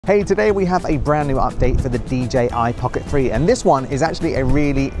Hey, today we have a brand new update for the DJI Pocket 3, and this one is actually a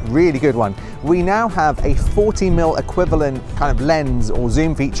really good one. We now have a 40mm equivalent kind of lens or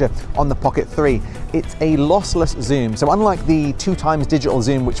zoom feature on the Pocket 3. It's a lossless zoom, so unlike the 2x digital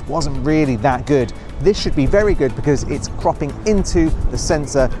zoom, which wasn't really that good, this should be very good because it's cropping into the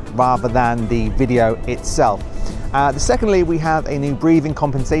sensor rather than the video itself. Secondly, we have a new breathing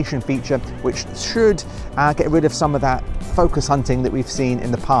compensation feature, which should get rid of some of that focus hunting that we've seen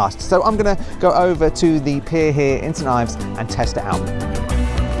in the past. So I'm gonna go over to the pier here in St Ives and test it out.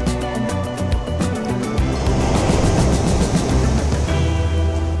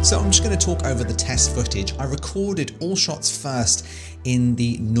 So I'm just going to talk over the test footage. I recorded all shots first in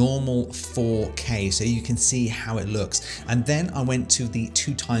the normal 4K so you can see how it looks, and then I went to the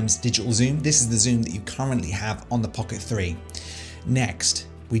 2x digital zoom. This is the zoom that you currently have on the Pocket 3. Next,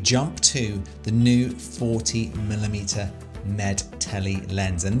 we jump to the new 40mm Med Tele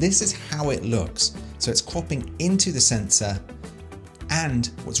lens, and this is how it looks. So it's cropping into the sensor,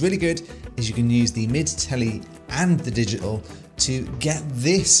 and what's really good is you can use the Mid Tele and the digital to get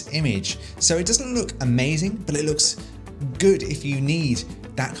this image. So it doesn't look amazing, but it looks good if you need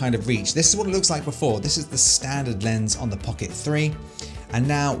that kind of reach. This is what it looks like before. This is the standard lens on the Pocket 3. And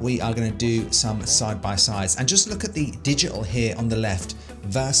now we are going to do some side-by-sides, and just look at the digital here on the left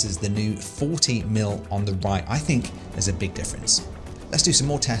versus the new 40mm on the right. I think there's a big difference. Let's do some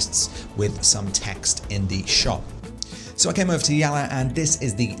more tests with some text in the shot. So I came over to Yalla, and this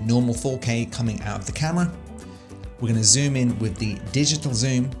is the normal 4K coming out of the camera. We're going to zoom in with the digital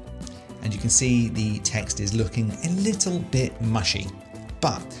zoom, and you can see the text is looking a little bit mushy.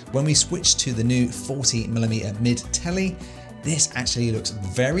 But when we switch to the new 40mm Mid Tele, this actually looks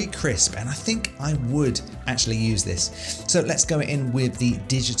very crisp, and I think I would actually use this. So let's go in with the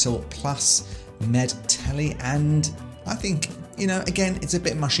digital plus Med Tele, and I think, you know, again, it's a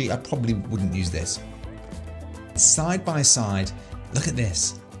bit mushy. I probably wouldn't use this. Side by side, look at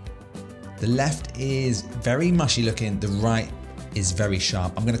this. The left is very mushy looking, the right is very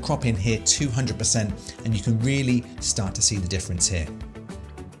sharp. I'm going to crop in here 200%, and you can really start to see the difference here.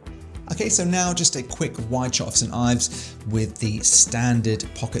 Okay, so now just a quick wide shot of St Ives with the standard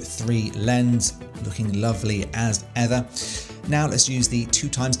Pocket 3 lens, looking lovely as ever. Now let's use the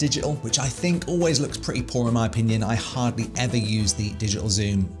 2x digital, which I think always looks pretty poor in my opinion. I hardly ever use the digital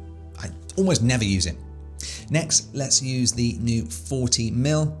zoom. I almost never use it. Next, let's use the new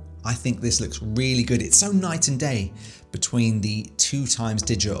 40mm. I think this looks really good. It's so night and day between the 2x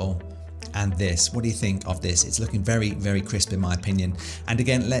digital and this. What do you think of this? It's looking very crisp in my opinion. And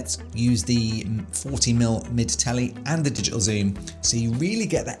again, let's use the 40mm Mid Tele and the digital zoom so you really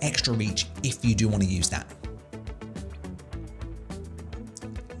get that extra reach if you do want to use that.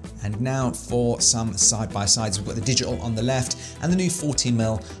 And now for some side-by-sides. We've got the digital on the left and the new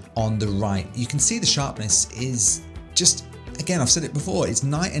 40mm on the right. You can see the sharpness is just, again, I've said it before, it's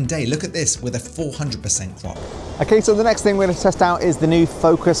night and day. Look at this with a 400% crop. Okay, so the next thing we're going to test out is the new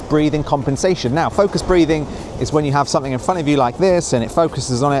focus breathing compensation. Now, focus breathing is when you have something in front of you like this and it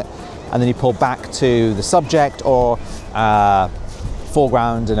focuses on it, and then you pull back to the subject or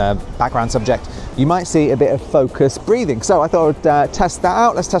foreground and a background subject. You might see a bit of focus breathing. So I thought I'd test that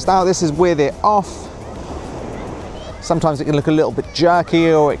out. Let's test that out. This is with it off. Sometimes it can look a little bit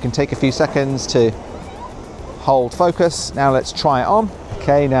jerky, or it can take a few seconds to hold focus. Now let's try it on.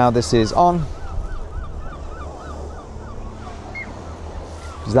 Okay, now this is on.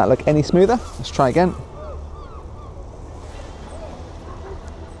 Does that look any smoother? Let's try again.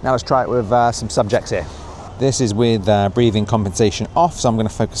 Now let's try it with some subjects here. This is with breathing compensation off, so I'm going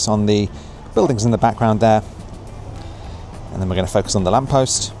to focus on the buildings in the background there, and then we're going to focus on the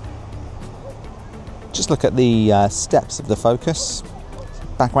lamppost. Just look at the steps of the focus,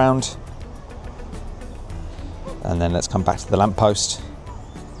 background, and then let's come back to the lamppost.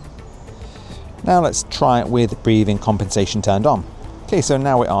 Now let's try it with breathing compensation turned on. Okay, so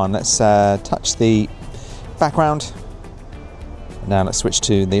now we're on. Let's touch the background. Now let's switch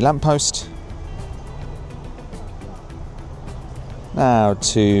to the lamppost. Now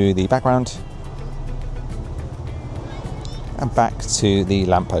to the background. And back to the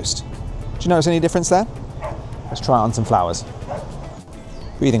lamppost. Do you notice any difference there? Let's try it on some flowers.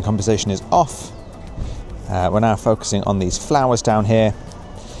 Breathing compensation is off. We're now focusing on these flowers down here.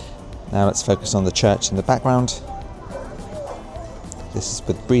 Now let's focus on the church in the background. This is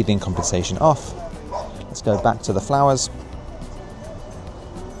with breathing compensation off. Let's go back to the flowers.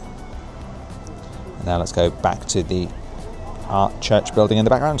 And now let's go back to the art church building in the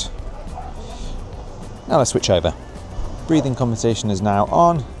background. Now let's switch over. Breathing compensation is now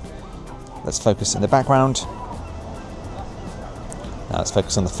on. Let's focus in the background. Now let's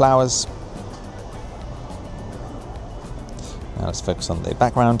focus on the flowers. Now let's focus on the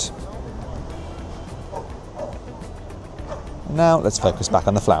background. Now let's focus back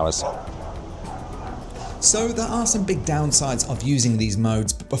on the flowers. So there are some big downsides of using these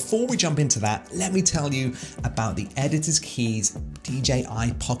modes, but before we jump into that, let me tell you about the Editor's Keys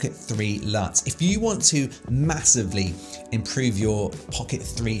DJI Pocket 3 LUTs. If you want to massively improve your Pocket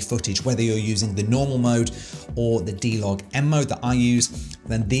 3 footage, whether you're using the normal mode or the D-Log M mode that I use,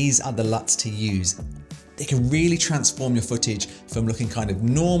 then these are the LUTs to use. They can really transform your footage from looking kind of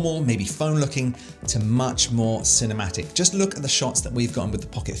normal, maybe phone looking, to much more cinematic. Just look at the shots that we've gotten with the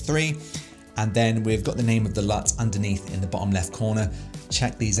Pocket 3. And then we've got the name of the LUT underneath in the bottom left corner.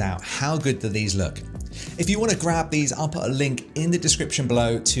 Check these out. How good do these look? If you want to grab these, I'll put a link in the description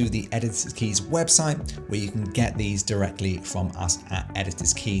below to the Editor's Keys website where you can get these directly from us at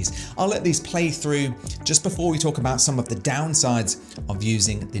Editor's Keys. I'll let these play through just before we talk about some of the downsides of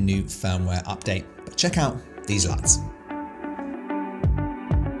using the new firmware update. But check out these LUTs.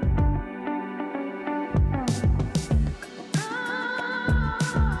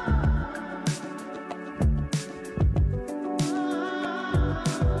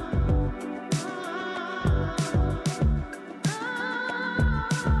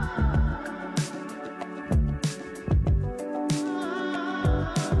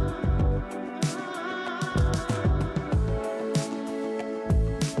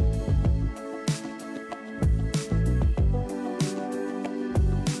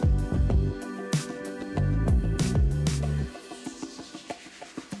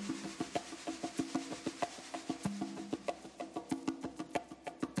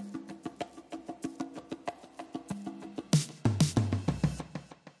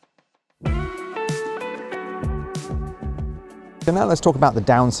 So now let's talk about the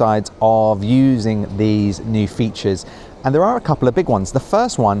downsides of using these new features. And there are a couple of big ones. The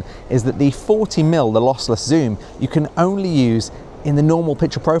first one is that the 40mm, the lossless zoom, you can only use in the normal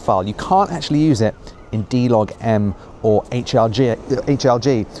picture profile. You can't actually use it in D-Log M or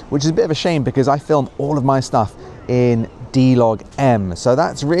HLG, which is a bit of a shame because I film all of my stuff in D-Log M. So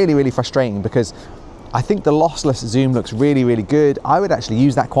that's really, really frustrating because I think the lossless zoom looks really, really good. I would actually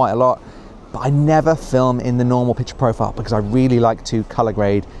use that quite a lot. But I never film in the normal picture profile because I really like to color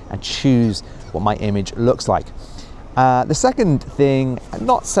grade and choose what my image looks like. The second thing,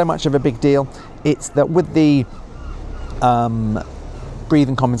 not so much of a big deal, it's that with the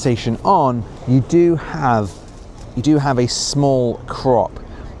breathing compensation on, you do have a small crop.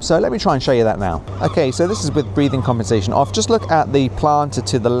 So let me try and show you that now. Okay, so this is with breathing compensation off. Just look at the planter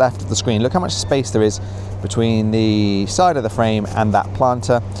to the left of the screen. Look how much space there is between the side of the frame and that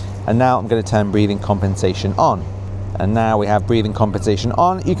planter. And now I'm going to turn breathing compensation on. And now we have breathing compensation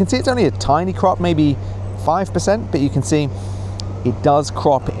on. You can see it's only a tiny crop, maybe 5%, but you can see it does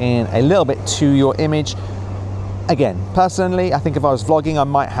crop in a little bit to your image. Again, personally, I think if I was vlogging, I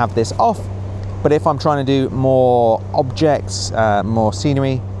might have this off. But if I'm trying to do more objects, more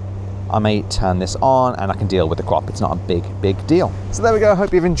scenery, I may turn this on and I can deal with the crop. It's not a big deal. So there we go. I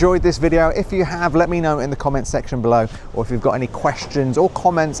hope you've enjoyed this video. If you have, let me know in the comments section below, or if you've got any questions or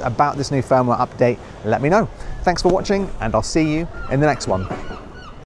comments about this new firmware update, let me know. Thanks for watching and I'll see you in the next one.